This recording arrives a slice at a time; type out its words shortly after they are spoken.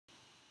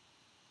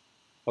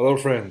Hello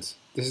friends,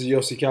 this is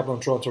Yossi Kaplan,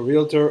 Toronto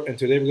Realtor, and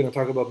today we're going to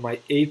talk about my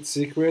 8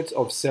 secrets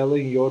of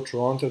selling your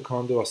Toronto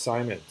condo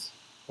assignments.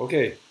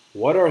 Okay,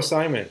 what are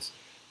assignments?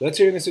 Let's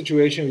say you're in a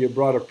situation where you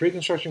bought a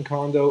pre-construction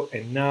condo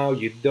and now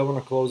you don't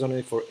want to close on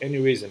it for any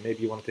reason.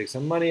 Maybe you want to take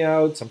some money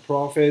out, some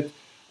profit,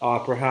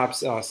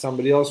 perhaps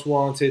somebody else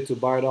wants it to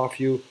buy it off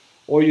you,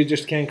 or you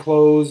just can't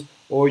close,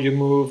 or you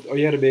moved, or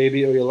you had a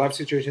baby, or your life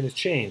situation has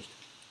changed.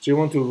 So you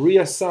want to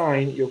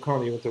reassign your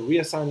condo, you want to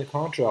reassign the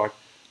contract.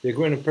 They're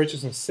going to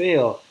purchase and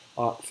sale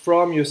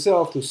from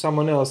yourself to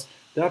someone else.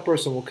 That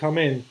person will come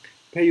in,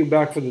 pay you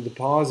back for the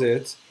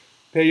deposits,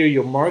 pay you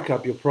your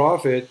markup, your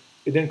profit,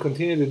 and then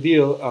continue the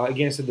deal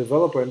against the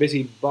developer and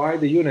basically buy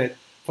the unit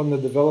from the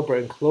developer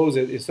and close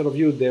it. Instead of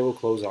you, they will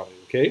close on it.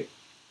 Okay,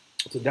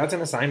 so that's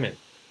an assignment.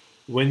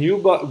 When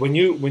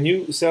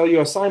you sell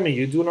your assignment,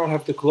 you do not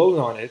have to close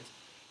on it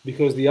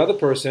because the other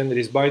person that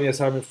is buying the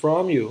assignment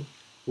from you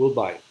will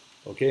buy it.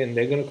 Okay, and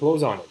they're going to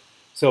close on it.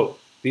 So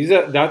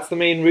that's the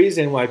main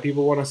reason why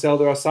people want to sell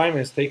their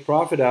assignments, take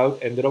profit out,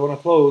 and they don't want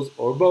to close,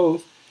 or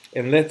both.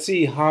 And let's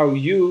see how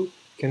you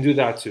can do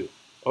that too.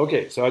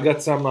 Okay, so I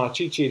got some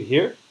cheat sheet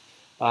here.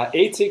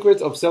 8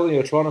 secrets of selling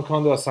your Toronto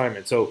condo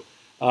assignment. So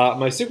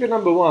my secret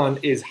number 1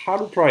 is how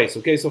to price.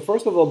 Okay, so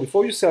first of all,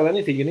 before you sell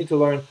anything, you need to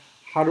learn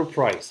how to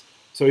price.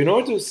 So in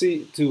order to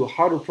see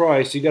how to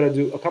price, you got to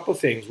do a couple of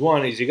things.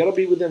 One is you got to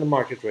be within the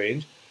market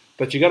range,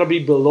 but you got to be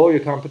below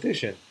your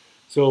competition.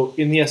 So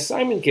in the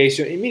assignment case,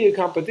 your immediate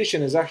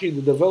competition is actually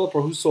the developer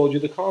who sold you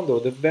the condo,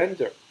 the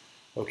vendor.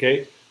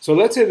 Okay, so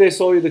let's say they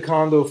sold you the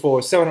condo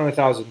for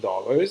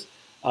 $700,000,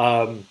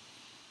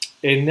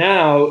 and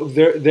now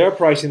they're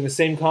pricing the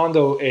same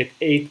condo at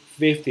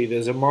 $850,000.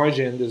 There's a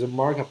margin, there's a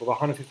markup of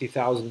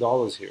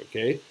 $150,000 here.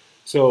 Okay,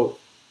 so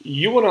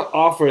you want to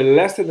offer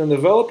less than the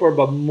developer,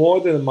 but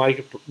more than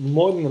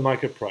the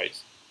market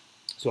price.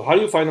 So how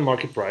do you find the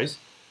market price?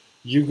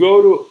 You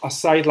go to a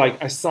site like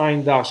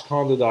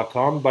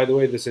assign-condo.com. By the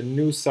way, there's a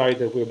new site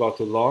that we're about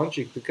to launch.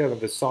 You can kind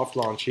of a soft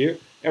launch here.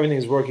 Everything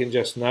is working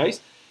just nice.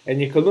 And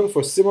you can look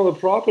for similar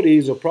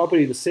properties or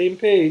property the same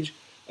page,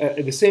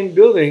 the same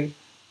building,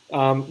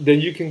 that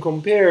you can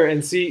compare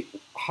and see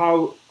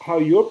how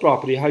your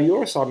property, how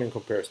your assignment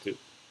compares to.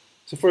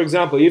 So for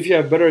example, if you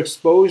have better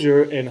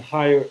exposure and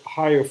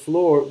higher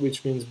floor,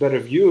 which means better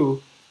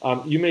view,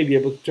 you may be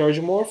able to charge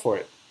more for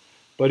it.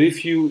 But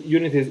if your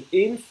unit is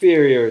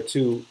inferior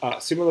to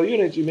similar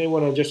units, you may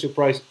want to adjust your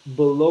price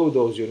below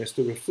those units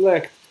to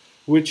reflect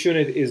which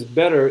unit is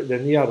better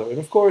than the other. And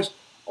of course,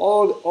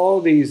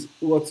 all these,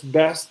 what's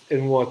best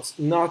and what's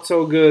not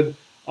so good,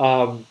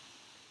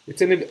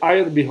 it's in the eye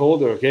of the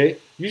beholder, okay?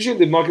 Usually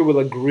the market will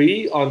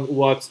agree on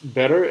what's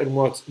better and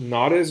what's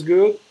not as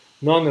good.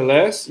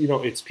 Nonetheless,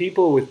 it's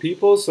people with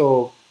people,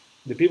 so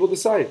the people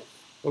decide.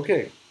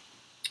 Okay.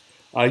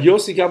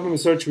 Yossi Kaplan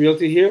Research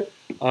Realty here.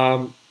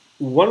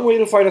 One way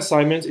to find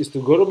assignments is to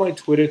go to my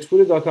Twitter,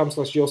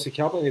 twitter.com/Yossi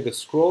Kaplan, either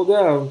scroll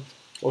down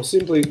or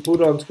simply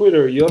put on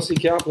Twitter, Yossi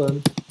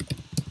Kaplan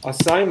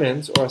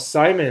assignments or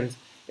assignment,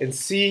 and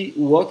see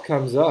what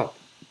comes up.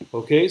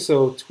 Okay,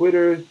 so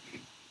Twitter,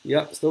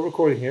 yeah, still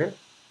recording here.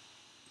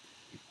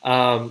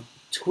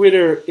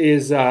 Twitter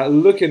is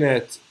looking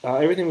at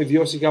everything with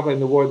Yossi Kaplan in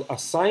the word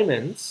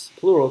assignments,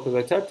 plural, because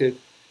I typed it,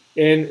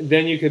 and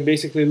then you can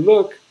basically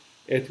look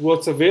at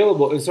what's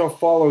available and start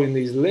following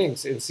these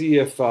links and see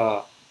if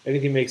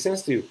anything makes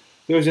sense to you.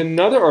 There's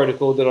another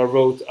article that I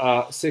wrote,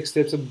 6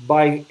 tips of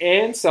buying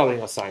and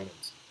selling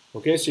assignments.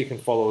 Okay, so you can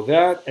follow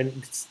that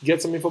and get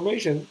some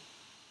information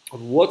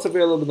on what's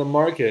available in the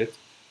market,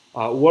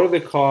 what are the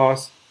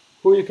costs,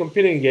 who you're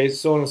competing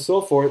against, so on and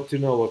so forth, to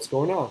know what's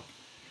going on.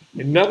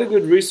 Another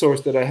good resource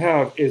that I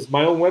have is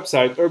my own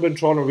website,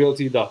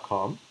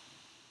 urbantorontorealty.com.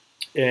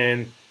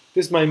 And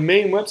this is my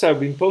main website. I've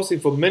been posting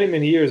for many,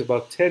 many years,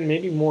 about 10,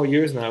 maybe more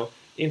years now,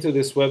 into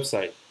this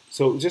website.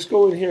 So just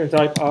go in here and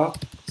type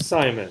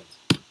assignment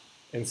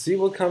and see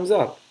what comes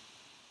up.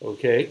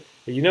 Okay,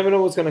 and you never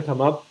know what's going to come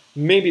up.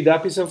 Maybe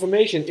that piece of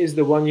information is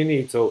the one you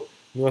need. So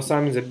new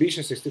assignments at Beach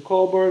and 60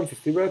 Colburn,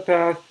 50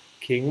 Redpath,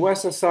 King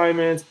West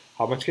assignments.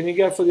 How much can you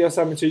get for the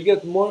assignment? So you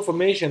get more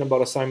information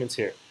about assignments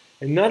here.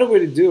 Another way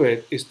to do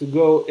it is to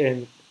go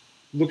and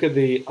look at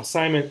the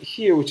assignment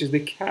here, which is the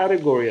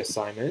category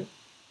assignment.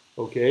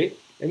 Okay,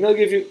 and they'll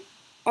give you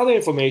other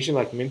information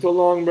like Minto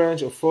Long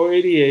Branch or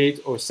 488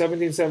 or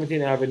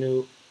 1717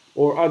 Avenue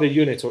or other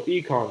units or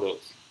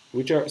e-condos,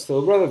 which are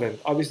still relevant.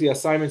 Obviously,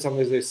 assignments,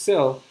 unless they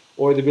sell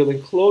or the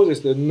building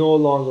closes, they're no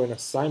longer an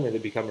assignment, they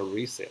become a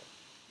resale.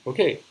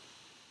 Okay.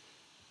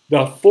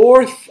 The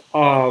fourth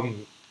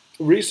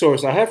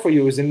resource I have for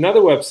you is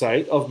another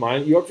website of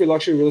mine,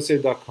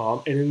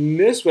 YorkvilleLuxuryRealEstate.com, and in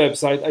this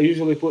website, I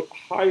usually put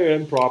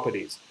higher-end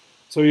properties.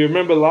 So you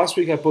remember last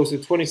week I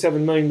posted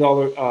 $27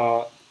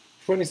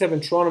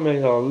 Toronto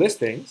million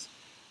listings,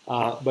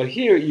 but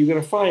here you're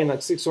going to find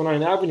like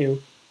 609 Avenue,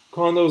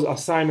 condos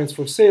assignments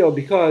for sale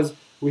because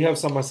we have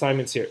some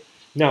assignments here.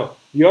 Now,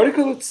 the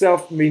article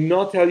itself may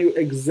not tell you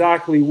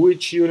exactly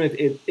which unit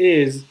it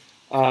is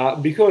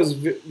because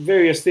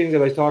various things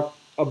that I talked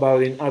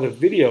about in other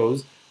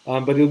videos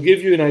but it'll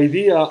give you an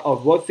idea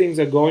of what things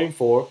are going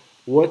for,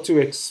 what to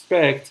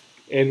expect,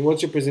 and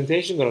what's your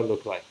presentation going to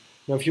look like.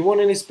 Now, if you want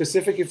any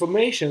specific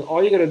information,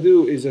 all you got to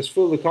do is just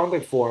fill the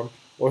contact form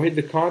or hit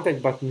the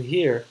contact button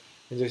here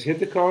and just hit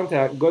the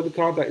contact, go to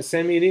contact,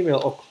 send me an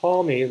email or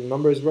call me, the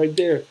number is right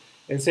there,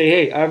 and say,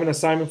 hey, I have an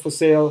assignment for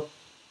sale.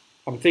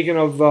 I'm thinking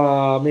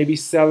of maybe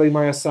selling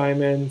my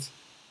assignment.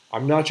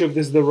 I'm not sure if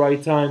this is the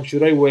right time.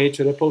 Should I wait?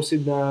 Should I post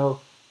it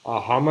now?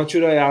 How much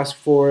should I ask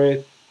for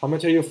it? How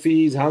much are your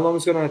fees? How long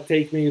is it going to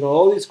take me?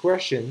 All these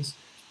questions.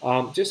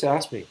 Just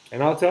ask me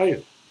and I'll tell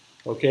you.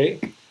 Okay?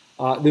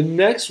 The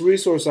next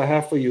resource I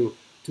have for you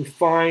to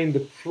find the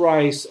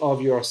price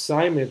of your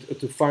assignment, or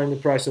to find the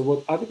price of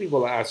what other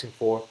people are asking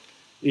for,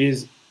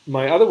 is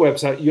my other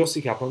website,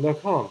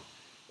 YossiKaplan.com.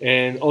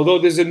 And although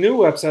there's a new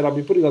website, I'll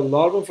be putting a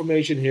lot of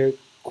information here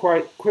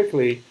quite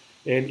quickly.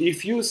 And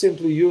if you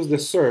simply use the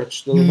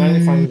search, the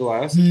magnifying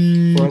glass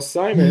for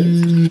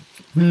assignments,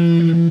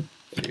 there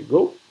you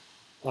go.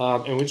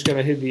 And we're just going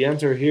to hit the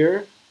enter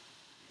here,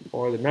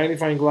 or the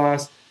magnifying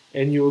glass,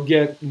 and you'll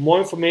get more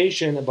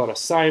information about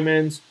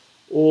assignments,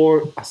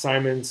 or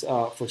assignments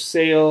for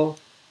sale,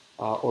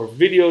 or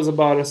videos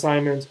about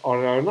assignments,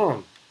 on and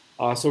on.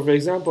 So for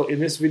example, in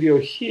this video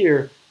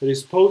here that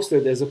is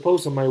posted as a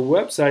post on my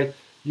website,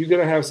 you're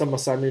going to have some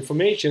assignment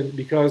information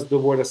because the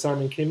word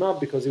assignment came up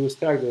because it was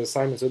tagged as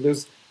assignment. So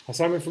there's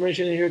assignment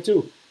information in here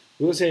too.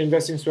 We'll say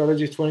investing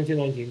strategies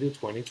 2019 to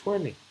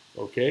 2020.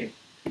 Okay.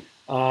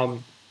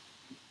 One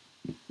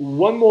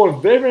more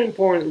very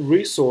important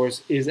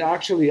resource is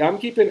actually, I'm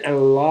keeping a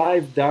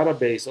live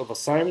database of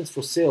assignments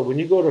for sale. When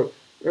you go to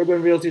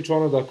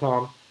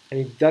urbanrealtytoronto.com, and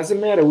it doesn't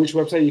matter which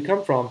website you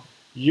come from,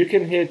 you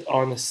can hit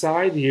on the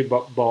side here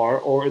bar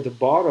or at the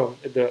bottom,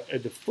 at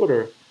the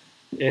footer,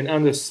 and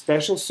under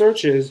special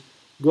searches,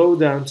 go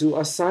down to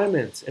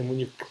assignments. And when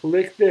you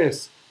click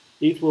this,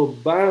 it will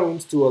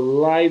bounce to a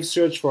live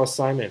search for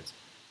assignments.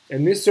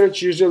 And this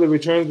search usually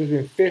returns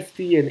between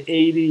 50 and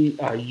 80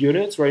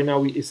 units. Right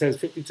now it says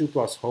 52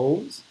 plus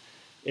homes.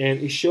 And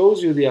it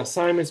shows you the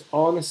assignments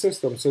on the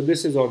system. So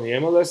this is on the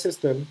MLS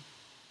system,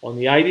 on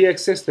the IDX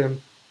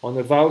system, on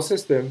the VOW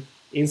system,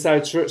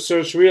 inside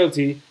Search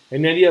Realty,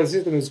 and then the other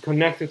system is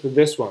connected to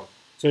this one.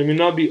 So it may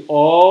not be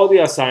all the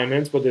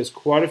assignments, but there's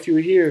quite a few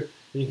here.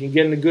 And you can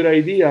get a good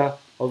idea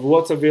of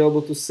what's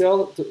available to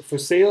sell for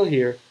sale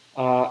here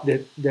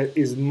that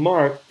is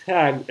marked,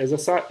 tagged as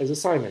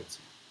assignments.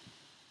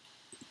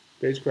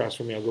 Page crash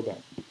for me, I'll go back.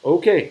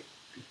 Okay,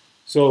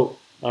 so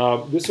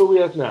this is where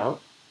we're at now.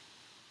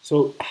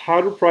 So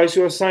how to price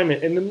your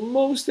assignment. And the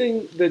most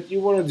thing that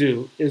you want to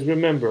do is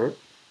remember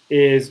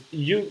is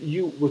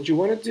what you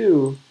want to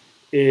do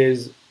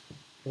is,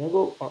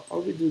 I'll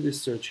redo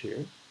this search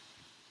here.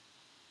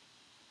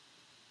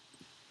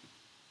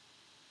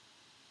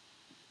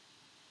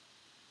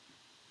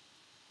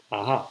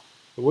 Aha.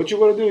 And what you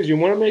want to do is you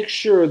want to make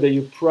sure that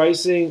you're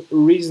pricing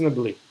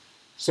reasonably.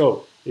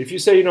 So if you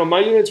say, my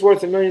unit's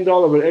worth $1 million,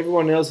 but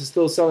everyone else is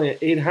still selling at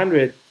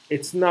 800,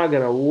 it's not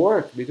going to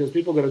work because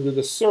people are going to do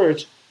the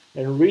search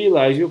and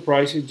realize your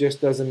price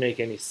just doesn't make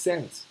any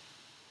sense.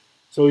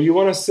 So you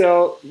want to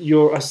sell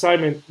your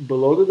assignment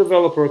below the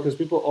developer because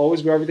people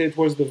always gravitate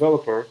towards the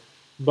developer,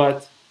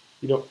 but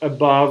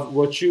above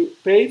what you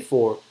paid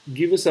for.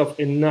 Give yourself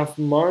enough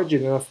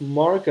margin, enough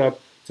markup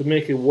to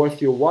make it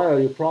worth your while.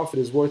 Your profit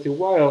is worth your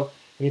while,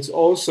 and it's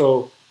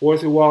also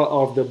worth the while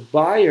of the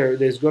buyer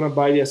that's going to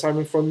buy the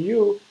assignment from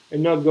you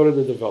and not go to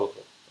the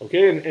developer.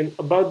 Okay, and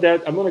about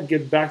that, I'm going to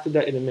get back to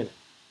that in a minute.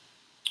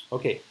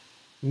 Okay,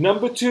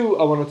 number 2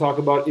 I want to talk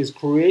about is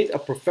create a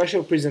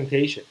professional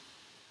presentation.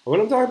 When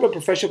I'm talking about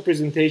professional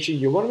presentation,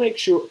 you want to make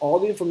sure all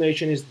the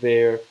information is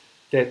there,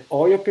 that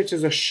all your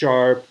pictures are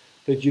sharp,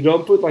 that you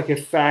don't put like a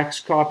fax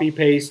copy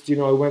paste,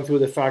 I went through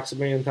the fax a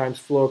million times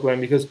floor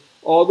plan, because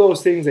all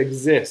those things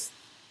exist.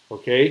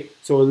 Okay,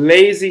 so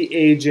lazy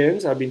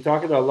agents, I've been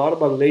talking a lot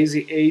about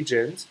lazy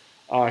agents,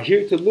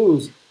 here to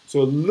lose.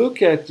 So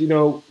look at,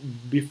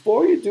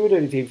 before you do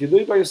anything, if you do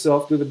it by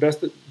yourself, do the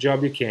best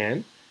job you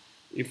can.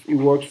 If it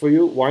works for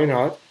you, why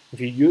not?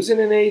 If you're using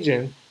an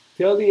agent,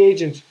 tell the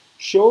agent,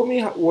 show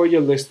me where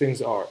your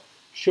listings are.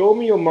 Show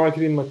me your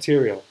marketing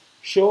material.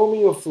 Show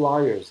me your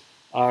flyers.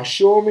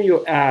 Show me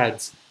your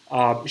ads.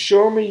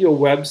 Show me your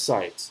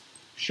websites.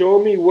 Show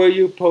me where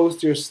you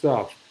post your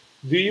stuff.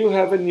 Do you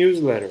have a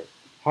newsletter?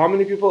 How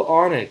many people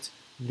on it?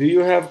 Do you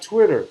have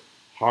Twitter?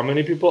 How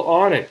many people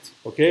on it?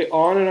 Okay,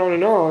 on and on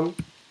and on.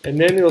 And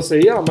then they'll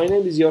say, yeah, my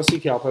name is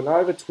Yossi Kaplan. I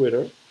have a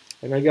Twitter.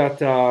 And I got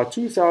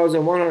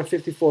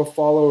 2,154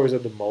 followers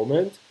at the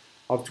moment.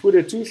 I've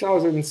tweeted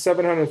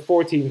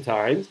 2,714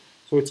 times.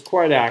 So it's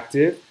quite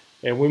active.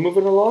 And we're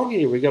moving along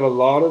here. We got a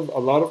lot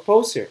of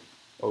posts here.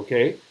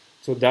 Okay,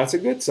 so that's a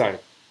good sign.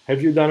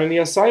 Have you done any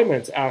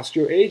assignments? Ask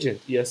your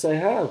agent. Yes, I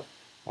have.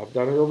 I've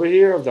done it over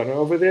here. I've done it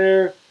over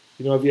there.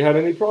 Have you had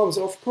any problems?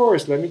 Of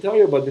course. Let me tell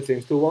you about the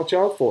things to watch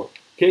out for.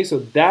 Okay, so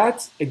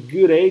that's a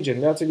good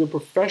agent. That's a good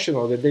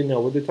professional that they know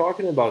what they're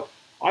talking about.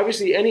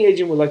 Obviously, any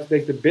agent would like to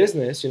take the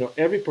business.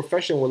 Every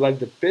professional would like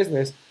the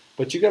business,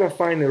 but you got to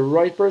find the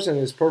right person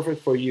that's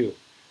perfect for you.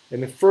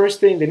 And the first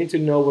thing, they need to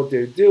know what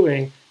they're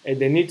doing, and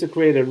they need to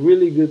create a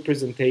really good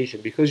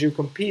presentation because you're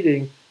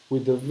competing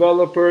with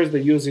developers.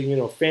 They're using,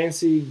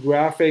 fancy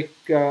graphic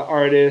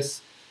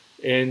artists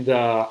and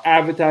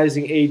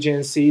advertising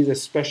agencies that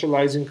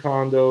specialize in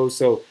condos.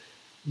 So,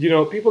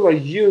 people are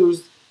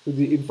used to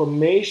the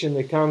information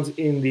that comes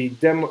in the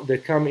demo,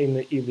 that come in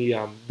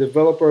the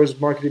developers'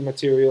 marketing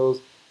materials,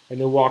 and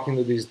they walk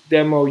into these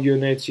demo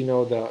units.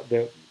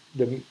 The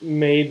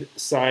made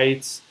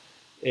sites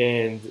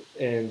and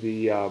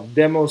the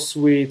demo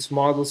suites,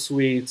 model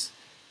suites.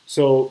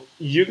 So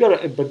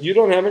but you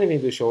don't have anything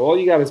to show. All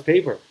you got is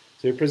paper.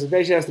 So your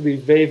presentation has to be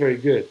very, very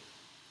good.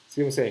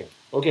 See what I'm saying?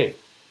 Okay.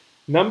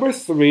 Number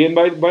 3, and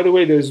by the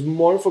way, there's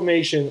more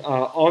information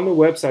on the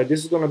website.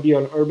 This is going to be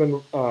on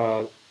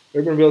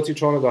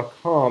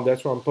urbanrealtytoronto.com.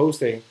 That's where I'm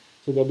posting.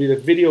 So there'll be the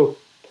video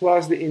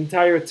plus the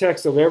entire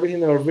text of everything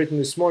that I've written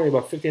this morning,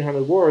 about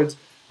 1,500 words,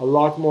 a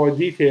lot more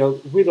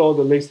detailed with all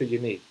the links that you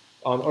need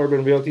on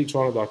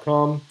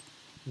urbanrealtytoronto.com,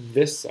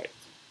 this site.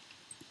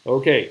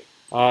 Okay,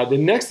 the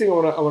next thing I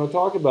want to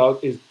talk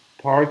about is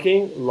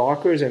parking,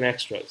 lockers, and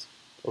extras.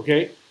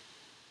 Okay,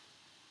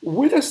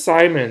 with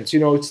assignments,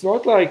 it's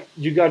not like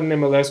you got an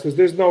MLS, because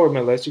there's no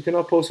MLS. You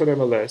cannot post on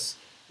MLS.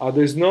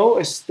 There's no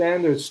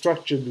standard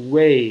structured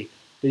way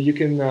that you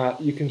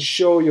can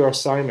show your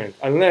assignment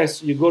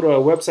unless you go to a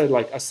website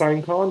like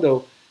Assign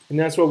Condo, and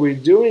that's what we're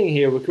doing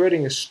here. We're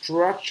creating a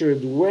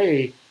structured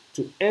way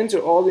to enter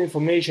all the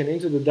information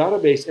into the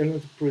database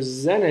and to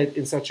present it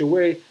in such a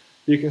way that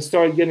you can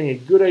start getting a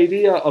good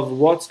idea of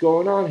what's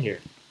going on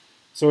here.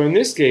 So in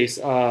this case,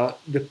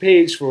 the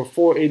page for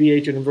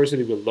 488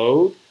 University will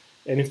load,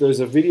 and if there's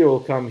a video, will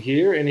come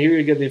here, and here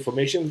you get the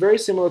information, very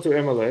similar to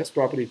MLS,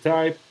 property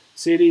type,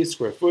 city,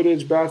 square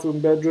footage, bathroom,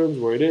 bedrooms,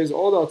 where it is,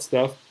 all that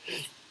stuff.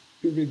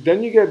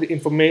 Then you get the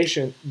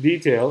information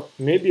detail,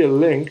 maybe a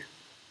link.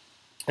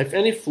 If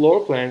any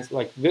floor plans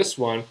like this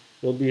one,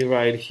 it'll be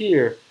right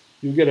here.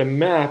 You get a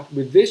map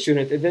with this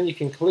unit, and then you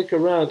can click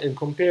around and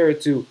compare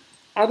it to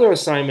other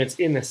assignments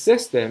in the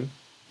system.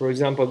 For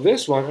example,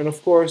 this one, and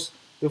of course,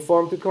 the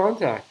form to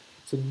contact.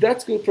 So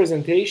that's good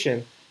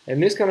presentation,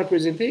 and this kind of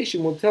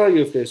presentation will tell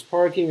you if there's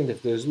parking,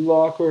 if there's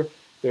locker,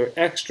 if there are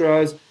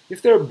extras,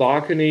 if there are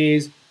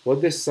balconies,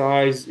 what the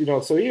size,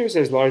 so here it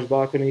says large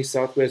balcony,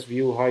 southwest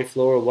view, high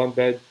floor, 1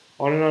 bed,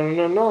 on and on and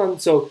on and on.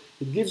 So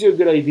it gives you a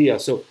good idea.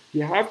 So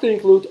you have to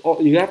include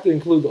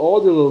all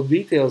the little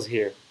details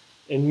here,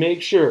 and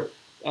make sure,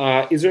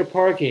 is there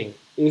parking?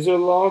 Is there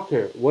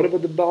locker? What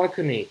about the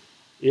balcony?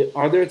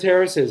 Are there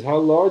terraces? How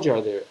large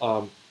are there?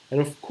 And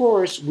of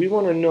course, we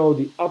want to know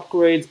the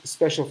upgrades,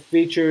 special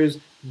features,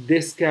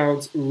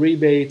 discounts,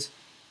 rebates.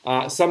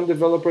 Some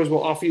developers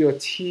will offer you a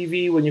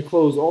TV when you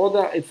close. All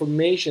that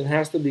information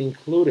has to be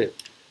included.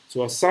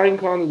 So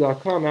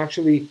AssignCondo.com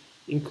actually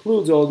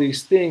includes all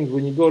these things.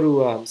 When you go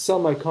to sell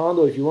my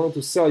condo, if you wanted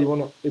to sell, you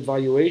want an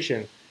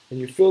evaluation, and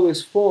you fill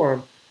this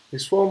form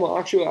will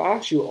actually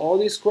ask you all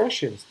these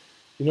questions.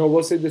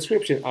 What's the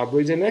description?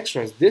 Upgrades and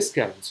extras,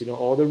 discounts,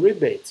 all the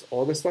rebates,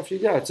 all the stuff you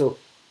got. So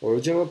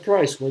original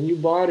price, when you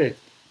bought it,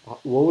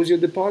 what was your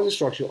deposit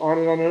structure, on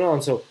and on and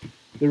on. So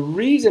the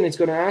reason it's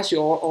going to ask you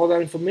all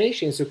that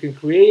information so you can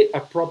create a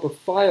proper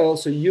file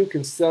so you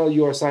can sell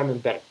your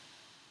assignment better.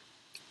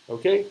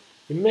 Okay?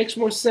 It makes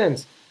more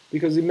sense,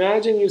 because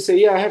imagine you say,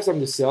 yeah, I have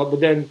something to sell, but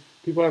then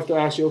people have to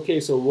ask you, okay,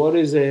 so what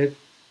is it?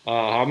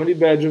 How many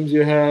bedrooms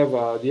you have?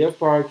 Do you have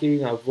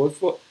parking?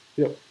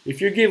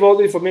 If you give all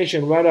the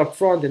information right up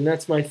front, and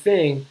that's my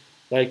thing,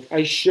 like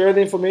I share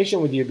the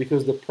information with you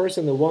because the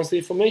person that wants the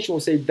information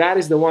will say, that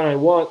is the one I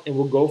want, and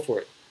we'll go for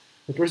it.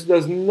 The person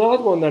does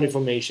not want that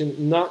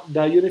information, not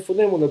that unit for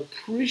them, will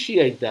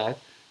appreciate that,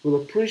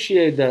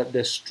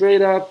 the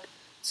straight up,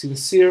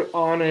 sincere,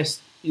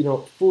 honest,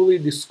 fully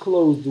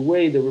disclosed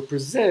way they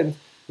represent.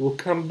 Will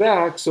come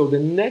back, so the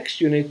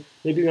next unit,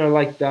 maybe they're going to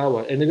like that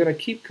one, and they're going to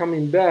keep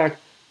coming back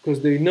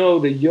because they know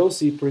that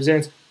Yossi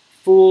presents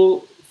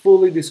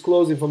fully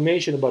disclosed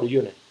information about a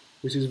unit,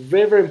 which is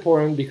very, very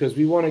important, because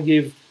we want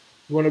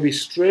to be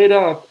straight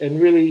up and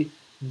really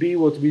be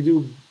what we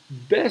do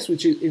best,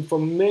 which is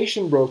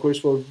information brokers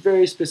for a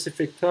very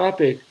specific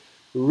topic,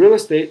 real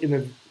estate,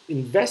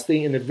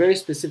 investing in a very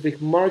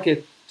specific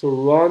market,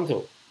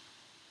 Toronto.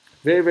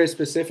 Very, very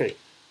specific.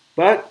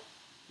 But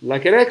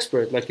like an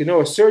expert, like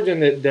a surgeon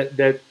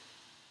that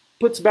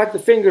puts back the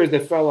fingers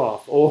that fell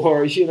off,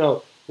 or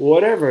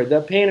whatever,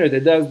 that painter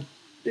that does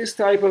this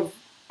type of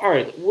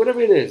art,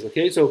 whatever it is.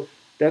 Okay, so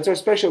that's our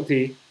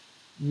specialty.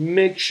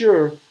 Make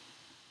sure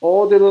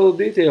all the little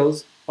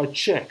details are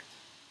checked.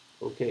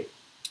 Okay.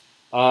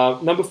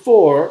 Number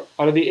 4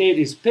 out of the 8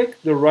 is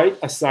pick the right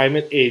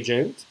assignment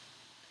agent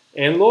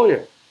and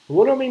lawyer.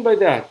 What do I mean by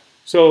that?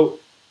 So,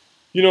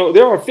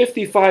 there are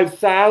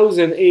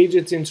 55,000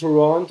 agents in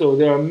Toronto.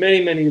 There are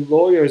many, many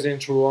lawyers in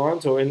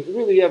Toronto, and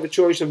really you have a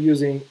choice of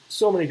using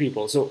so many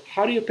people. So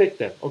how do you pick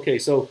them? Okay,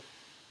 so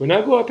when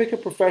I go and pick a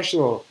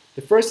professional,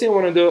 the first thing I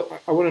want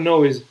to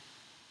know is,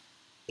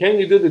 can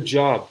you do the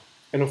job?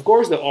 And of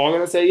course, they're all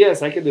going to say,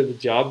 yes, I can do the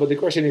job. But the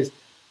question is,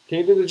 can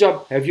you do the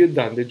job? Have you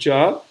done the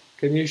job?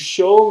 Can you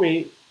show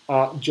me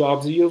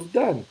jobs that you've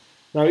done.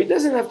 Now, it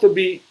doesn't have to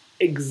be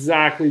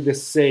exactly the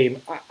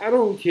same. I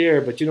don't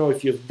care, but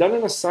if you've done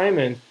an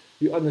assignment,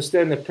 you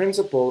understand the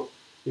principle.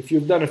 If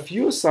you've done a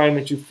few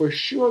assignments, you for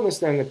sure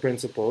understand the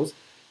principles.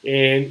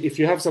 And if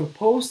you have some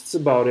posts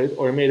about it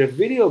or made a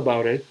video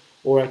about it,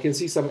 or I can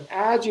see some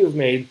ads you've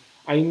made,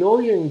 I know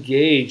you're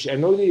engaged. I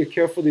know that you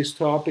care for this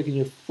topic and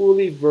you're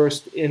fully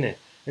versed in it.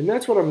 And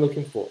that's what I'm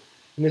looking for.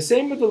 And the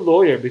same with the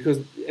lawyer, because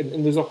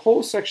and there's a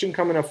whole section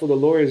coming up for the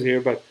lawyers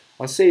here, but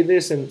I'll say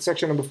this in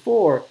section number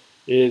 4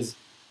 is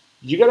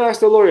you got to ask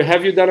the lawyer,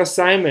 have you done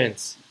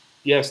assignments?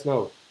 Yes,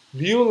 no.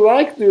 Do you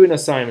like doing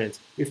assignments?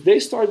 If they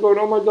start going,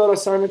 oh my God,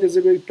 assignment is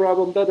a big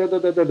problem,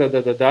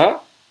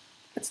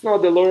 that's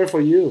not the lawyer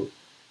for you.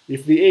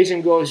 If the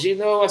agent goes,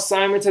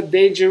 assignments are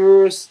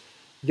dangerous,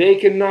 they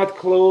cannot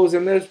close,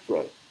 and that's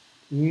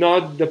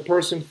not the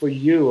person for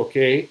you,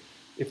 okay?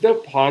 If they're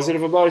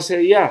positive about it,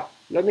 say, yeah,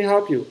 let me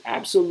help you.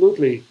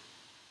 Absolutely.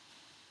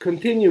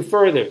 Continue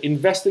further,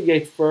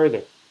 investigate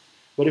further.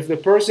 But if the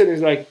person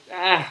is like,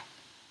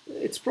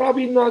 it's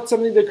probably not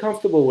something they're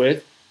comfortable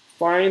with,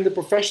 find a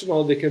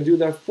professional that can do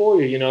that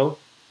for you,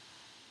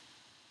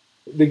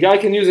 The guy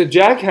can use a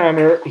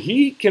jackhammer,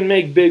 he can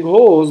make big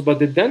holes, but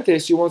the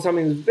dentist, you want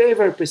something very,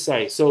 very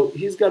precise. So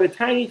he's got a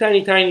tiny,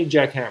 tiny, tiny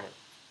jackhammer.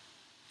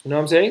 You know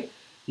what I'm saying?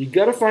 You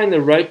got to find the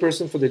right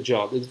person for the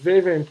job. It's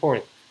very, very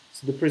important.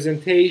 So the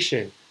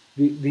presentation,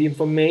 the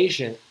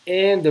information,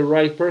 and the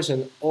right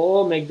person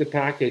all make the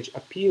package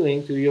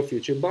appealing to your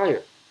future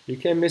buyer. You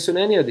can't miss on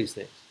any of these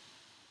things.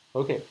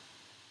 Okay.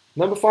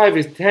 Number 5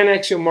 is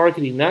 10x your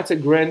marketing. That's a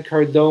Grant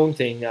Cardone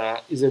thing.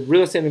 He's a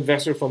real estate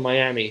investor from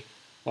Miami.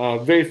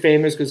 Very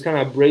famous because kind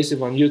of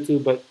abrasive on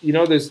YouTube. But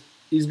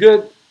he's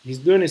good. He's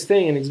doing his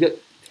thing and he's got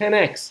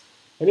 10x.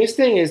 And his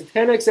thing is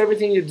 10x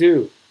everything you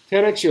do.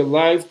 10x your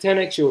life,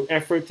 10x your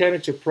effort,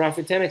 10x your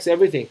profit, 10x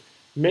everything.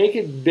 Make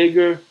it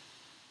bigger,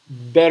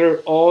 better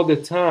all the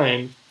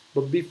time,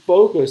 but be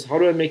focused. How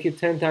do I make it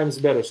 10 times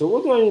better? So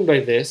what do I mean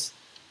by this?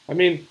 I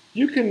mean,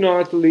 you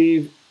cannot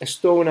leave a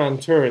stone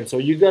unturned. So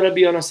you got to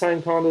be on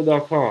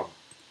assigncondo.com.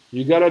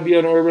 You got to be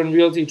on Urban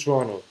Realty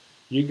Toronto.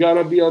 You got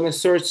to be on the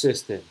search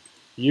system.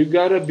 You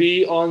got to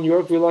be on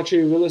Yorkville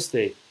Luxury Real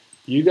Estate.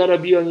 You got to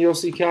be on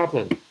Yossi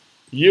Kaplan.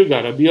 You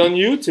got to be on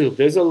YouTube.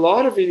 There's a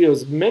lot of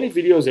videos, many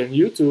videos on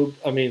YouTube.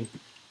 I mean,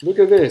 look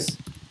at this.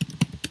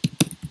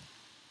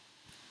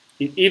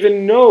 It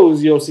even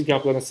knows Yossi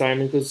Kaplan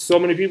assignment because so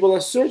many people are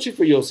searching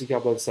for Yossi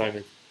Kaplan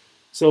assignment.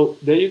 So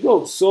there you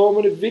go. So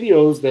many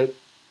videos that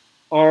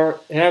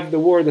have the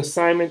word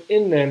assignment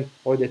in them,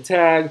 or the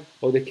tag,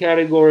 or the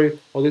category,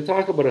 or they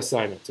talk about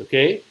assignments,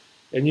 okay?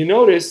 And you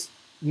notice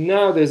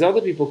now there's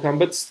other people come,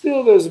 but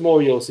still there's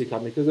more Yossi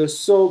coming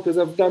because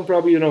I've done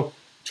probably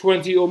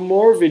 20 or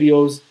more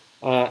videos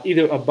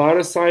either about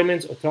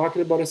assignments or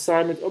talking about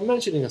assignments or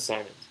mentioning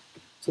assignments.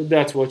 So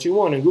that's what you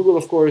want. And Google,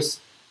 of course,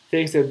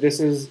 thinks that this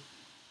is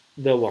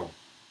the one.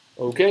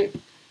 Okay?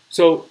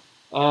 So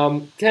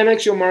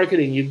 10x your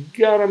marketing. You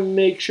gotta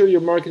make sure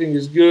your marketing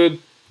is good.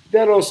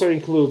 That also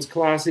includes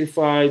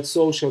classified,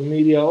 social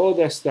media, all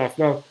that stuff.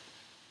 Now,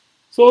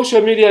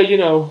 social media,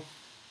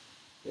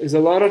 there's a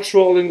lot of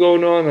trolling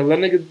going on, a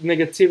lot of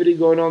negativity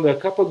going on. There are a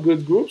couple of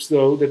good groups,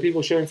 though, that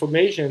people share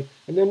information,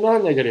 and they're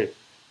not negative.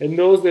 And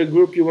those are the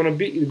groups you want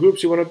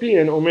to be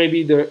in, or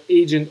maybe they're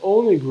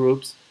agent-only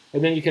groups.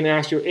 And then you can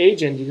ask your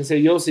agent. You can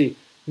say, Yossi,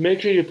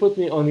 make sure you put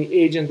me on the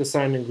agent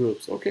assignment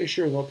groups. Okay,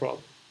 sure, no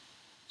problem.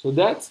 So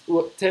that's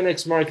what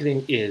 10x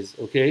marketing is.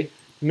 Okay,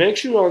 make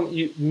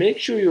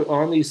sure you're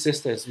on these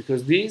systems,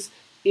 because these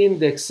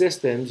index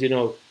systems,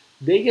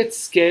 they get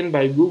scanned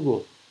by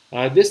Google.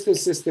 This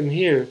system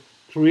here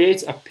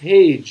creates a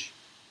page.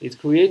 It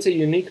creates a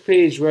unique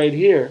page right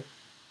here,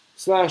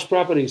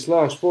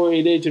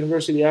 /property/488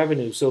 University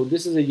Avenue. So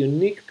this is a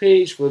unique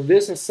page for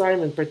this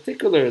assignment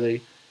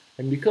particularly.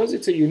 And because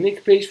it's a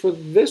unique page for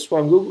this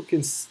one, Google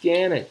can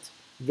scan it.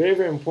 Very,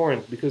 very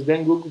important, because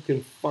then Google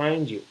can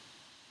find you.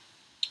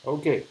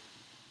 Okay.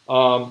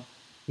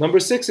 Number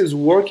 6 is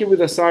working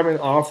with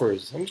assignment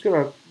offers. I'm just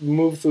going to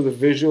move through the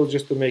visual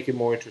just to make it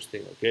more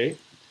interesting, okay?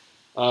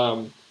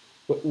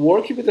 But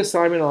working with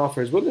assignment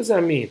offers, what does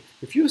that mean?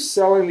 If you're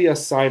selling the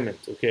assignment,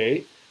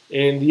 okay,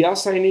 and the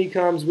assignee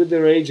comes with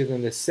their agent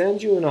and they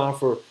send you an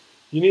offer,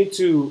 you need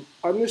to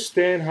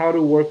understand how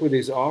to work with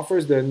these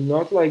offers. They're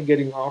not like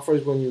getting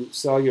offers when you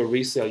sell your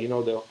resale,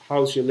 the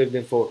house you lived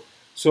in for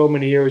so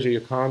many years or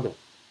your condo.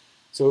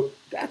 So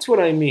that's what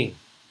I mean.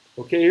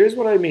 Okay, here's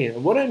what I mean.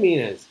 And what I mean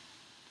is,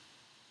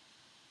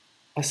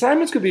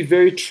 assignments could be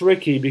very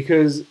tricky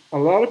because a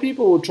lot of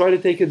people will try to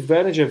take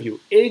advantage of you.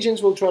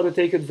 Agents will try to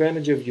take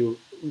advantage of you.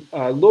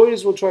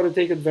 Lawyers will try to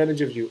take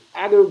advantage of you.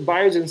 Other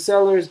buyers and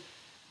sellers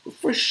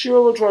for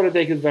sure will try to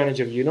take advantage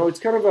of you. It's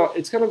kind of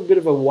a bit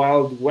of a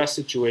Wild West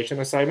situation,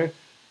 assignment,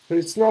 but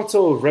it's not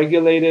so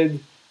regulated.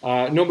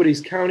 Nobody's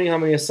counting how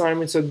many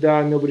assignments are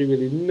done. Nobody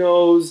really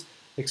knows,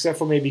 except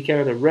for maybe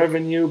Canada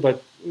Revenue,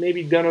 but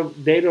maybe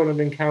they don't have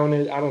been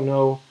counted. I don't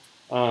know.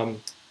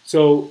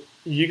 So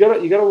you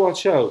gotta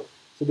watch out.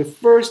 So the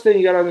first thing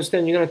you gotta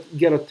understand, you're gonna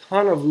get a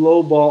ton of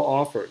low ball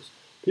offers.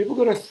 People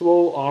are gonna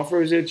throw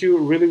offers at you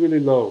really, really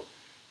low.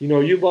 You know,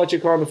 you bought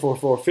your condo for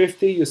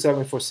 450, you're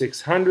selling for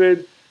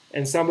 600,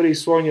 and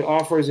somebody's throwing you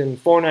offers in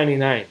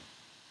 499.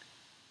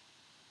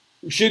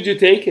 Should you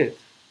take it?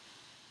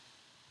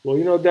 Well,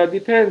 you know, that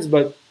depends,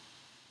 but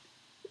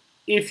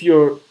if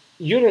your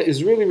unit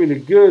is really, really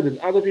good and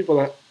other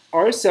people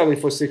are selling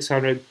for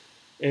 600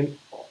 and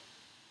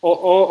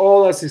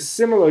all else is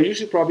similar, you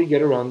should probably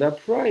get around that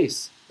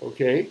price,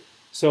 okay?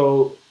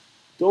 So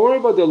don't worry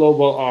about the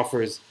lowball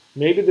offers.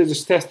 Maybe they're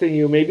just testing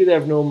you, maybe they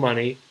have no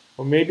money,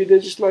 or maybe they're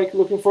just like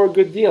looking for a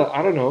good deal.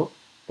 I don't know,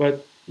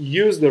 but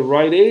use the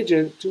right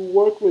agent to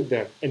work with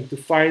them and to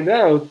find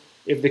out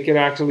if they can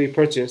actually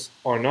purchase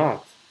or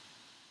not.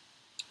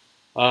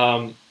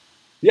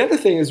 The other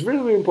thing is really,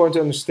 really important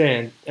to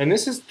understand, and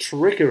this is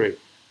trickery.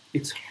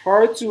 It's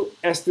hard to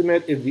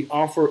estimate if the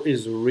offer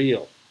is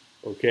real,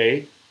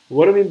 okay?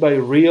 What I mean by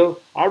real,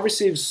 I've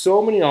received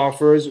so many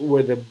offers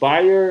where the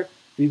buyer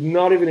did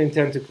not even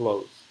intend to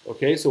close,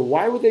 okay? So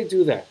why would they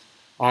do that?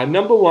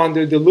 Number one,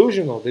 they're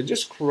delusional. They're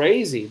just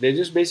crazy. They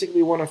just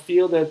basically want to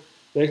feel that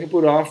they can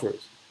put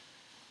offers.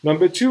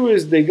 Number two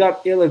is they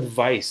got ill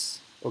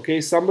advice,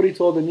 okay? Somebody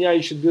told them, yeah,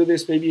 you should do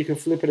this. Maybe you can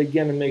flip it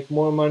again and make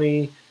more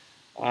money.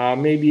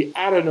 Maybe,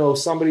 I don't know,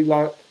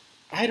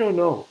 I don't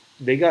know.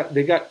 They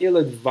got ill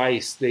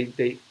advice.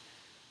 They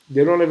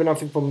don't have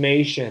enough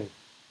information.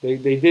 They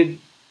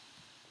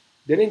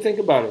didn't think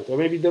about it, or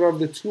maybe they don't have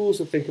the tools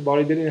to think about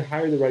it. They didn't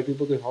hire the right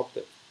people to help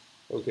them.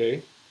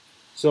 Okay,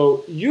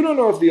 so you don't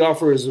know if the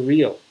offer is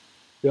real.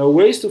 There are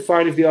ways to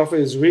find if the offer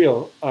is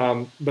real,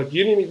 but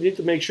you need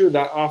to make sure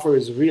that offer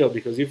is real,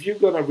 because if you're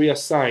gonna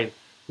reassign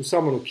to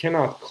someone who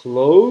cannot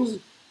close,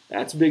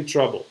 that's big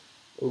trouble.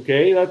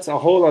 Okay, that's a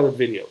whole other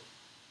video.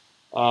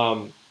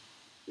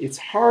 It's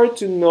hard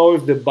to know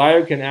if the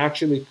buyer can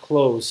actually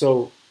close.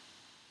 So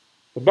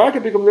the buyer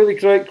can become really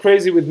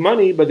crazy with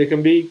money, but they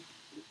can be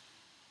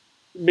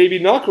maybe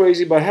not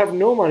crazy, but have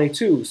no money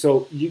too.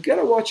 So you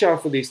gotta watch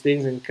out for these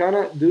things and kind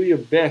of do your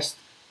best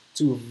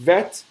to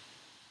vet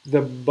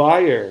the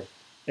buyer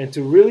and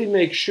to really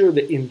make sure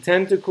they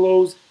intend to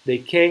close, they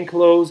can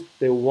close,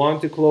 they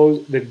want to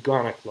close, they're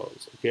gonna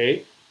close,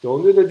 okay?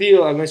 Don't do the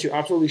deal unless you're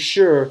absolutely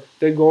sure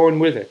they're going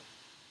with it.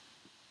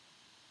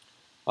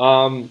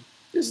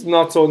 This is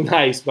not so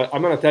nice, but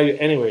I'm gonna tell you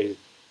anyways.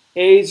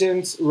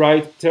 Agents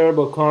write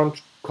terrible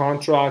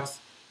contracts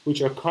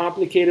which are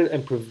complicated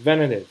and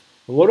preventative.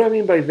 And what I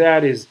mean by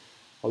that is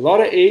a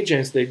lot of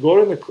agents, they go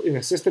in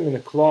the system in the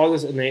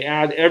clauses and they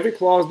add every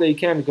clause they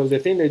can because they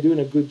think they're doing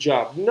a good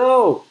job.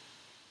 No!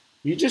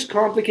 You just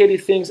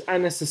complicated things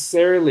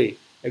unnecessarily.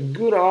 A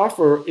good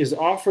offer is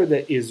offer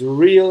that is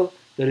real,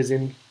 that is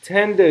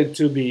intended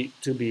to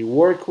be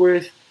worked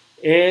with,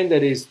 and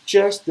that is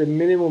just the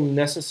minimum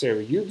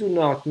necessary. You do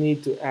not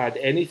need to add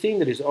anything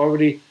that is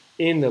already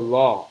in the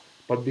law.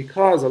 But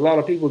because a lot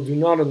of people do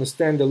not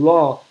understand the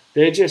law,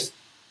 they just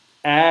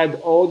add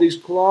all these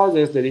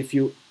clauses that if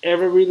you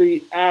ever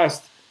really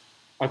asked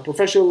a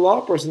professional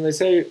law person, they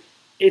say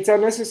it's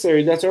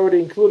unnecessary. That's already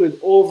included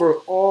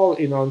overall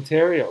in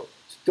Ontario.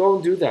 So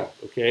don't do that,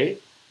 okay?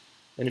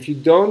 And if you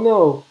don't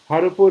know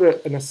how to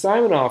put an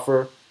assignment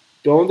offer,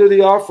 don't do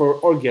the offer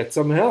or get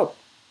some help,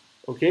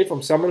 okay,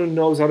 from someone who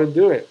knows how to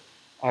do it.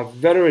 A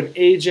veteran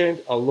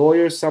agent, a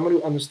lawyer, someone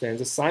who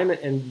understands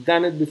assignment and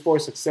done it before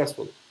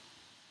successfully.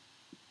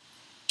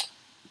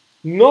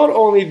 Not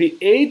only the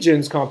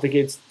agents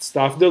complicate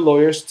stuff, the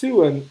lawyers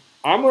too. And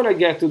I'm going to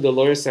get to the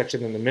lawyer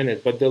section in a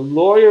minute, but the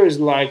lawyers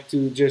like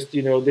to just,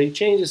 they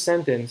change a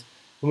sentence.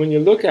 And when you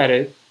look at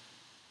it,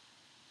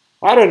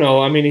 I don't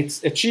know, I mean,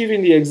 it's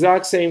achieving the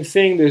exact same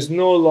thing. There's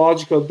no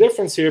logical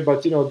difference here,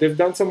 but, they've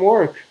done some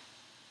work.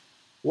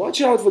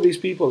 Watch out for these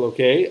people,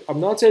 okay? I'm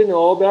not saying they're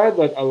all bad,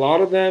 but a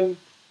lot of them,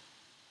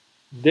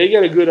 they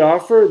get a good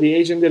offer. The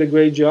agent did a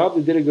great job.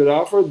 They did a good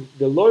offer.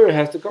 The lawyer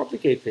has to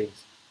complicate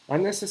things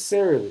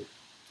unnecessarily.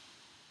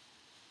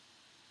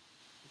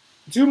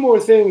 Two more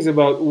things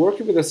about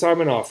working with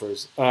assignment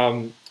offers.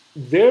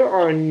 There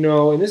are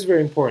no, and this is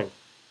very important,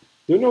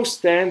 there are no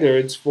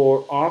standards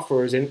for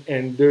offers,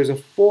 and there's a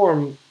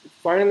form,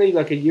 finally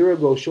like a year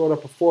ago showed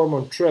up a form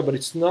on TREB, but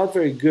it's not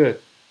very good.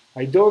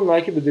 I don't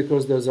like it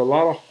because there's a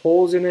lot of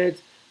holes in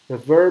it. The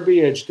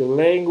verbiage, the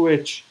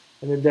language,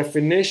 and the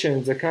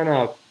definitions are kind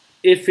of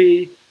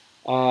iffy.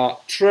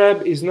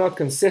 TREB is not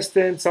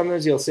consistent.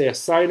 Sometimes you'll say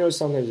assigner,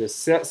 sometimes a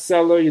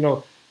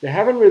seller. They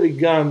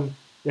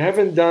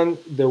haven't done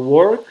the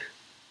work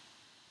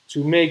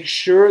to make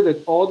sure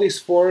that all these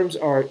forms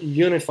are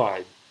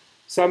unified.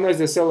 Sometimes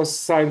the seller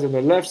signs on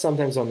the left,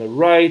 sometimes on the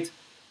right.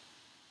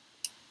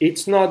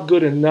 It's not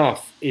good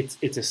enough. It's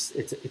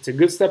a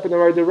good step in the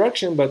right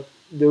direction, but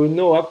there were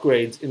no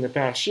upgrades in the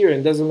past year,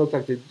 and it doesn't look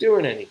like they're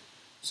doing any.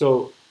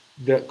 So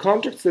the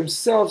contracts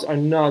themselves are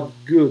not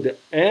good,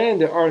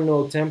 and there are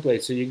no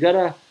templates. So you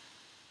gotta,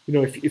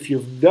 if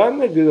you've done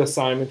a good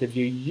assignment, if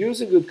you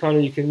use a good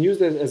contract, you can use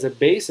that as a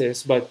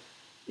basis, but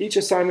each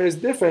assignment is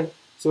different,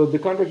 so the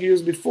contract you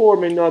used before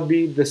may not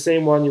be the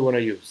same one you want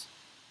to use.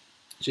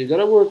 So you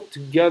gotta work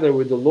together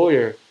with the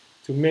lawyer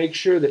to make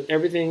sure that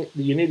everything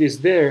that you need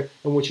is there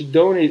and what you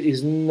don't need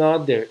is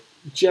not there.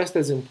 Just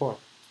as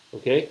important.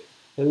 Okay?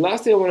 The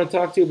last thing I want to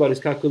talk to you about is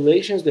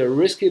calculations. They're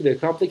risky, they're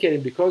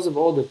complicated because of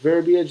all the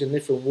verbiage and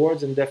different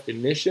words and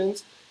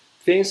definitions.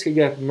 Things can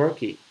get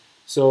murky.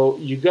 So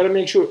you got to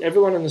make sure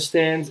everyone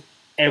understands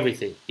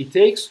everything. It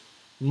takes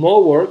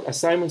more work.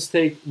 Assignments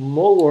take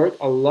more work,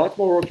 a lot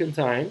more work and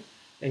time,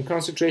 and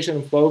concentration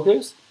and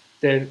focus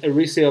than a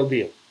resale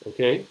deal.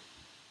 Okay?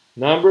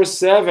 Number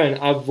 7,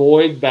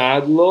 avoid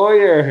bad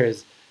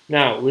lawyers.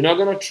 Now, we're not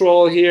going to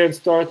troll here and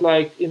start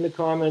like in the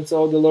comments,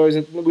 oh, the lawyers.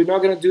 We're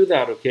not going to do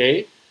that,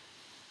 okay?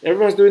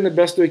 Everyone's doing the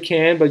best they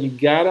can, but you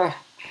got to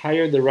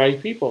hire the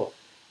right people.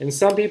 And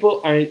some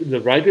people are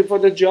the right people for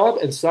the job,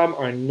 and some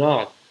are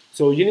not.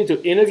 So you need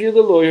to interview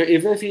the lawyer,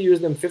 even if you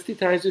used them 50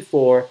 times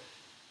before.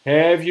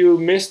 Have you,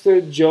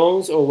 Mr.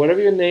 Jones, or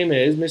whatever your name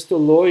is, Mr.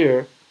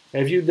 Lawyer,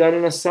 have you done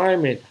an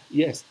assignment?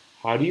 Yes.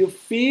 How do you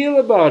feel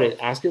about it?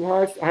 Ask them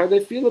how they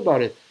feel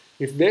about it.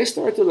 If they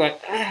start to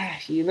like,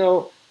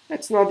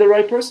 that's not the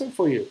right person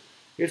for you.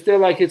 If they're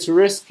like, it's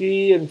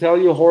risky and tell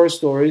you horror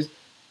stories,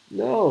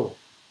 no.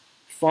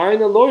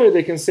 Find a lawyer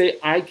that can say,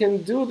 I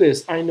can do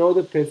this. I know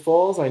the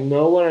pitfalls. I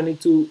know what I need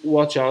to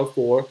watch out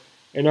for.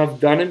 And I've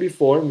done it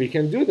before, and we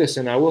can do this,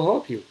 and I will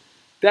help you.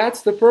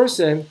 That's the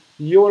person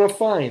you want to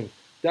find.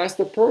 That's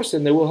the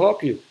person that will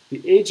help you.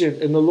 The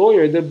agent and the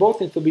lawyer, they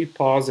both need to be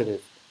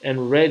positive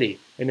and ready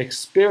and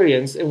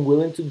experienced and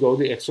willing to go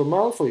the extra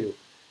mile for you.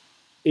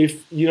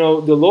 If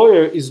the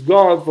lawyer is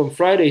gone from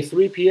Friday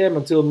 3 p.m.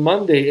 until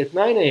Monday at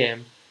 9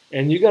 a.m.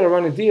 and you got to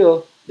run a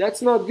deal,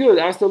 that's not good.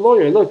 Ask the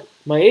lawyer, look,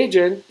 my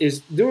agent is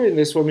doing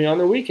this for me on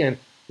the weekend.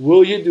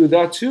 Will you do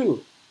that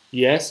too?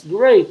 Yes,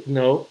 great.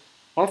 No,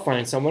 I'll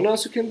find someone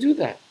else who can do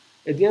that.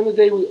 At the end of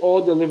the day, we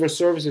all deliver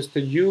services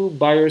to you,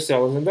 buyers,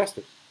 sellers,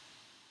 investors.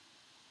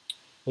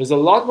 There's a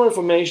lot more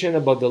information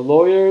about the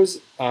lawyers.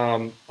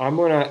 I'm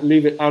going to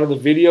leave it out of the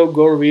video.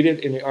 Go read it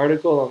in the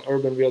article on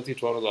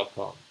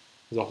urbanrealtytoronto.com.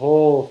 There's a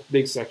whole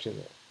big section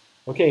there.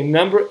 Okay,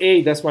 number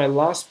 8, that's my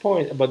last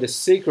point about the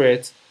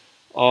secrets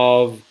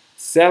of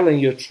selling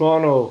your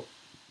Toronto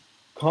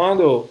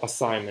condo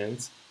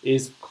assignments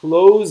is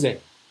closing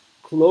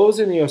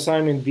your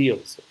assignment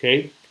deals,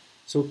 okay?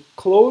 So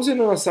closing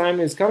an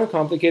assignment is kind of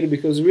complicated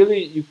because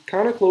really you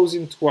kind of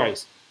closing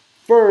twice.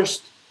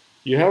 First,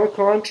 you have a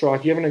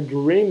contract, you have an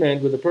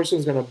agreement with the person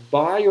who's going to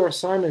buy your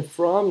assignment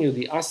from you,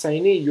 the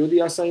assignee. You're the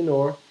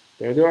assignor,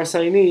 they're the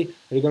assignee.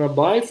 They're going to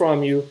buy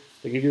from you.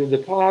 They give you the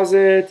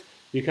deposit.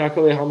 You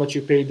calculate how much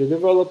you paid the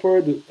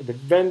developer, the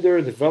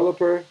vendor,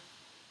 developer.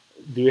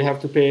 Do you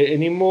have to pay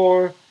any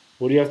more?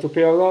 What do you have to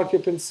pay on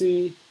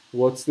occupancy?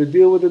 What's the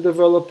deal with the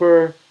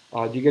developer?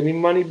 Do you get any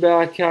money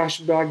back, cash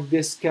back,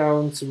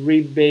 discounts,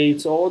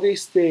 rebates, all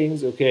these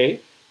things,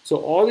 okay? So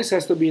all this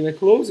has to be in the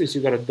closing. So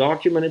you got to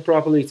document it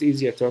properly. It's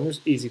easy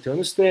to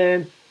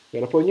understand. You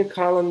got to put in your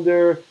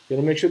calendar. You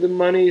got to make sure the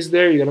money is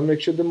there. You got to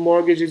make sure the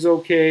mortgage is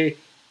okay.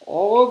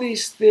 All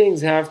these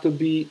things have to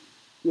be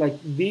like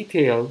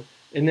detailed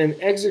and then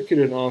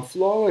executed on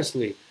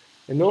flawlessly.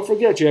 And don't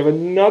forget, you have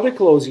another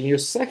closing, your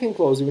second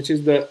closing, which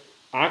is the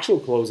actual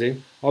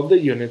closing of the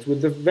unit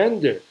with the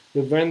vendor.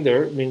 The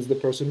vendor means the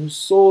person who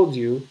sold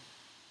you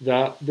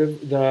the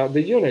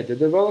unit, the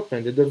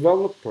development, the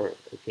developer.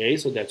 Okay,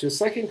 so that's your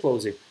second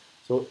closing.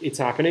 So it's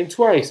happening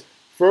twice.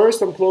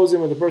 First, I'm closing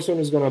with the person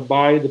who's going to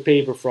buy the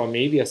paper from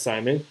me, the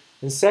assignment.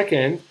 And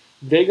second,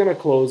 they're going to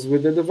close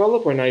with the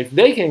developer. Now, if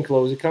they can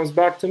close, it comes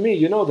back to me.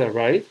 You know that,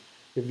 right?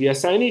 If the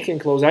assignee can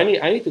close, I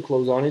need to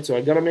close on it. So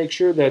I got to make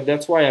sure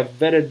that's why I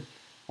vetted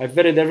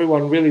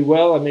everyone really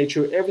well. I made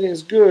sure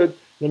everything's good.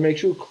 And I make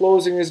sure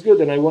closing is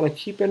good. And I want to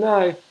keep an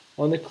eye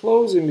on the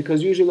closing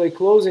because usually at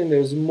closing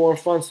there's more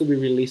funds to be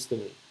released to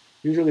me.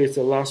 Usually it's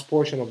the last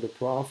portion of the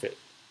profit.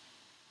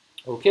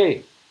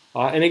 Okay,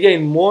 and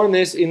again, more on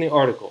this in the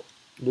article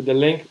with the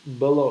link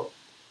below.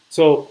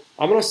 So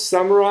I'm going to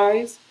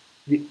summarize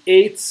the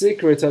 8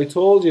 secrets I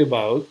told you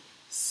about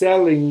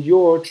selling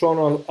your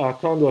Toronto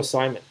condo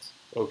assignments.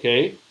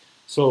 Okay,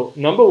 so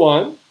number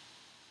 1,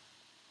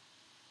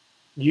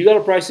 you got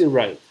to price it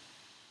right.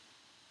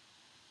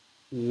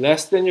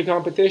 Less than your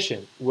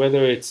competition,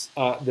 whether it's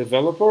a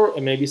developer or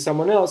maybe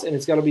someone else, and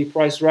it's got to be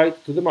priced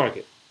right to the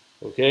market.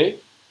 Okay.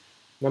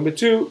 Number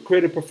 2,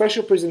 create a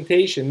professional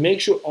presentation.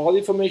 Make sure all the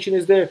information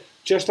is there,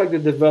 just like the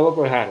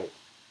developer had it,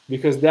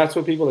 because that's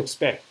what people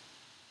expect.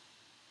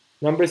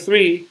 Number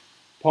 3,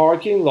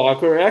 parking,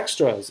 locker,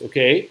 extras.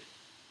 Okay.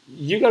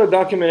 You got to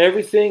document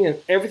everything, and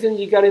everything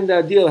you got in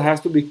that deal has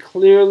to be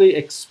clearly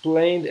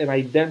explained and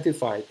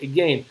identified.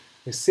 Again,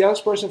 the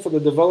salesperson for the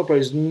developer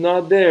is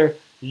not there.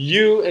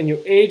 You and your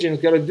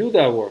agent got to do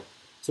that work.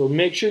 So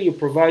make sure you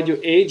provide your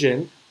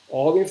agent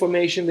all the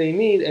information they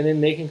need, and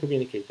then they can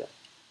communicate that.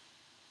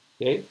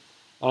 Okay.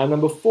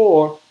 Number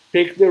 4,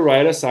 pick the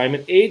right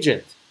assignment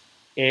agent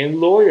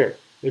and lawyer.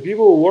 The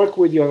people who work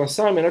with you on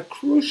assignment are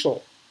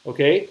crucial.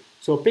 Okay.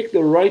 So pick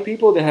the right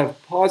people that have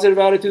positive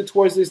attitude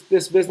towards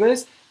this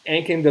business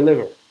and can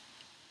deliver.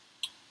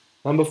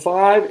 Number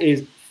 5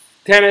 is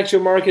 10x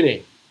your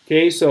marketing.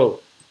 Okay.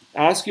 So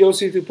ask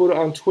Yossi to put it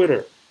on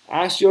Twitter.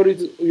 Ask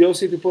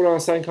Yossi to put it on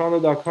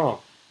assigncondo.com.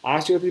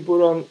 Ask Yossi to put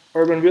it on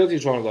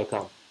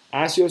urbanrealtytoronto.com.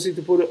 Ask Yossi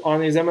to put it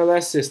on his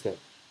MLS system.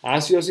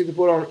 Ask Yossi to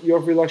put it on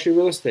Yorkville Luxury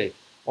Real Estate,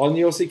 on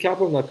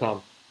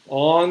yossikaplin.com,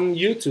 on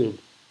YouTube,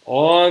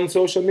 on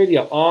social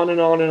media, on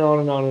and on and on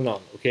and on and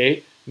on,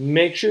 okay?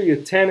 Make sure you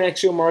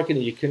 10x your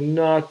marketing. You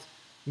cannot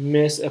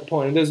miss a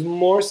point. And there's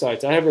more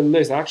sites. I have a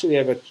list. Actually,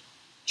 I have a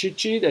cheat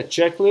sheet, a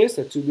checklist,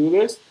 a to-do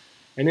list.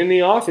 And in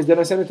the office, then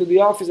I send it to the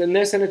office, and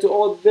they send it to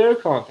all their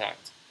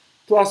contacts.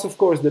 Plus, of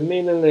course, the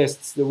mailing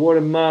lists, the word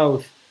of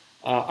mouth.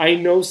 I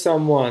know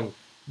someone.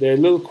 There are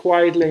little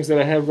quiet links that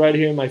I have right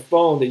here in my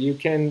phone that you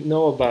can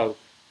know about,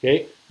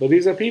 okay? But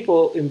these are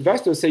people,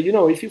 investors say, you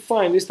know, if you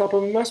find this type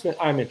of investment,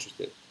 I'm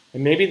interested.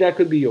 And maybe that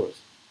could be yours,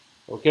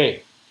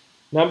 okay?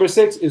 Number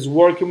 6 is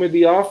working with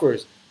the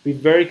offers. Be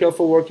very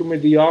careful working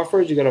with the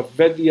offers. You got to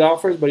vet the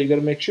offers, but you got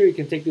to make sure you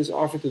can take this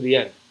offer to the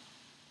end.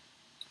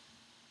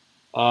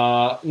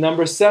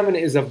 Number 7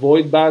 is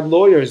avoid bad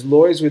lawyers.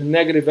 Lawyers with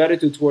negative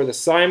attitude toward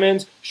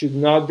assignments should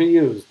not be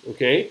used,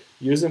 okay?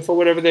 Use them for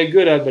whatever they're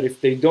good at, but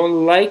if they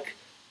don't like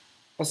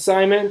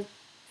assignment,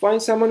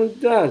 find someone who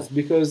does,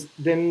 because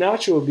they're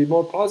naturally will be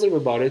more positive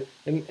about it,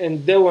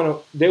 and they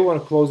want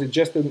to close it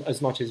just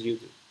as much as you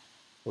do,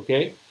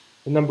 okay?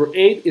 And number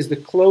 8 is the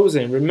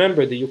closing.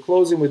 Remember that you're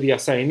closing with the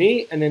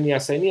assignee, and then the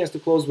assignee has to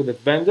close with the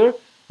vendor,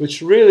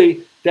 which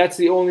really, that's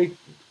the only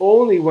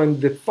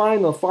when the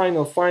final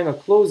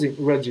closing,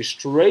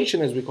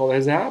 registration as we call it,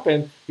 has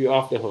happened, you're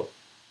off the hook.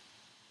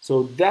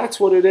 So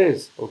that's what it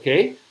is,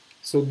 okay?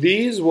 So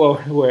these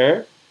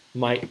were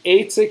my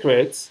 8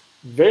 secrets,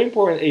 very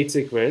important 8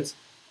 secrets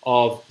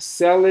of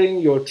selling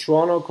your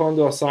Toronto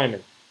condo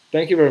assignment.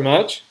 Thank you very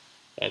much.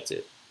 That's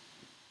it.